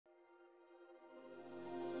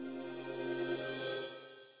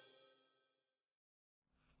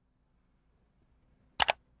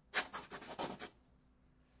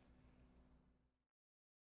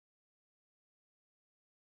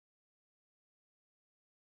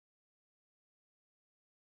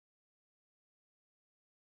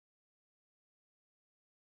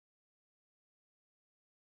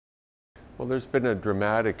Well, there's been a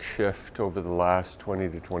dramatic shift over the last 20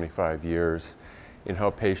 to 25 years in how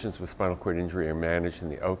patients with spinal cord injury are managed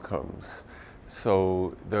and the outcomes.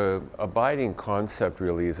 So the abiding concept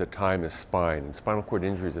really is that time is spine, and spinal cord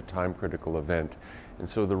injury is a time-critical event. And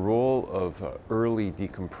so the role of early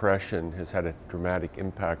decompression has had a dramatic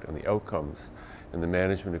impact on the outcomes and the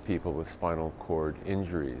management of people with spinal cord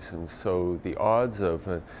injuries. And so the odds of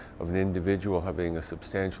an individual having a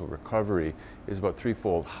substantial recovery is about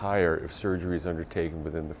threefold higher if surgery is undertaken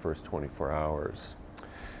within the first 24 hours.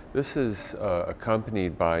 This is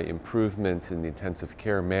accompanied by improvements in the intensive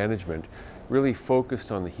care management, really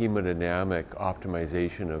focused on the hemodynamic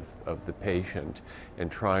optimization of the patient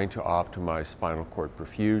and trying to optimize spinal cord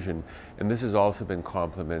perfusion. And this has also been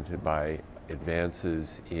complemented by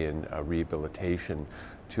advances in rehabilitation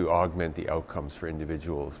to augment the outcomes for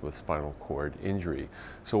individuals with spinal cord injury.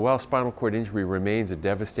 So while spinal cord injury remains a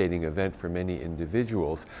devastating event for many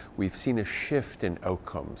individuals, we've seen a shift in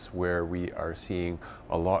outcomes where we are seeing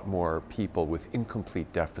a lot more people with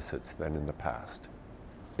incomplete deficits than in the past.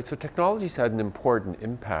 So technology's had an important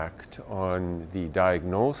impact on the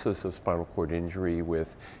diagnosis of spinal cord injury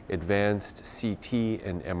with advanced CT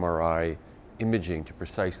and MRI imaging to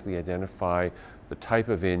precisely identify the type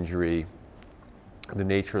of injury, the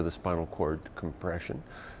nature of the spinal cord compression.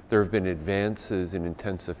 There have been advances in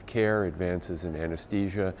intensive care, advances in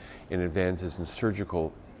anesthesia, and advances in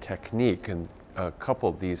surgical technique, and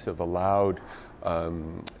coupled these have allowed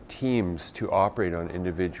teams to operate on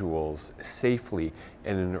individuals safely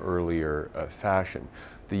and in an earlier fashion.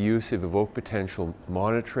 The use of evoked potential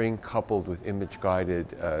monitoring coupled with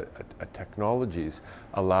image-guided technologies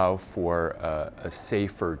allow for a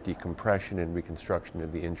safer decompression and reconstruction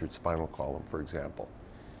of the injured spinal column, for example.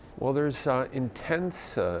 Well, there's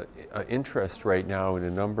intense interest right now in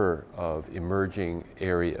a number of emerging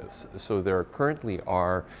areas. So there currently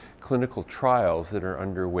are clinical trials that are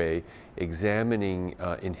underway examining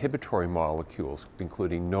inhibitory molecules,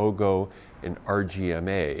 including NOGO and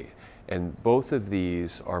RGMA. And both of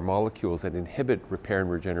these are molecules that inhibit repair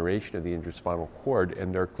and regeneration of the injured spinal cord,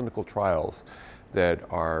 and there are clinical trials that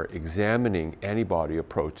are examining antibody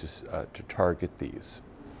approaches to target these.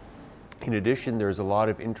 In addition, there's a lot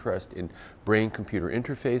of interest in brain-computer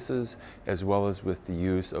interfaces, as well as with the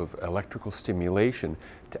use of electrical stimulation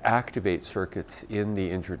to activate circuits in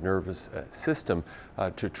the injured nervous system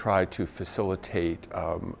to try to facilitate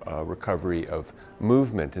recovery of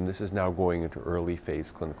movement. And this is now going into early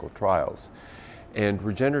phase clinical trials. And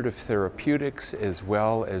regenerative therapeutics as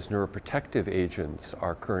well as neuroprotective agents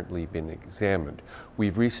are currently being examined.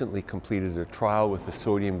 We've recently completed a trial with the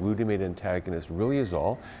sodium glutamate antagonist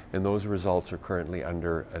riluzole, and those results are currently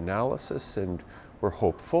under analysis, and we're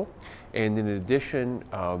hopeful. And in addition,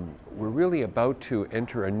 we're really about to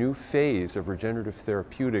enter a new phase of regenerative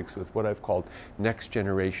therapeutics with what I've called next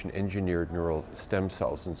generation engineered neural stem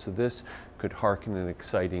cells. And so this could harken an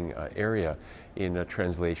exciting area in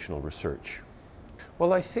translational research.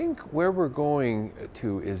 Well, I think where we're going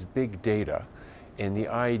to is big data, and the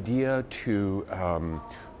idea to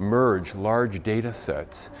merge large data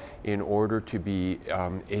sets in order to be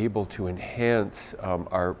able to enhance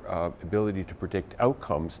our ability to predict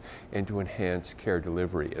outcomes and to enhance care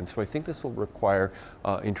delivery. And so I think this will require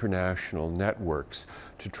international networks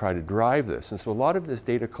to try to drive this. And so a lot of this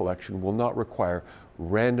data collection will not require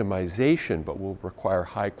randomization, but will require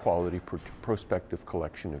high quality prospective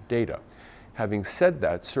collection of data. Having said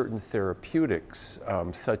that, certain therapeutics,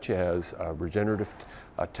 such as regenerative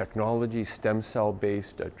technology, stem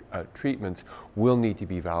cell-based treatments, will need to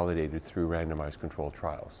be validated through randomized controlled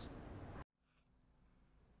trials.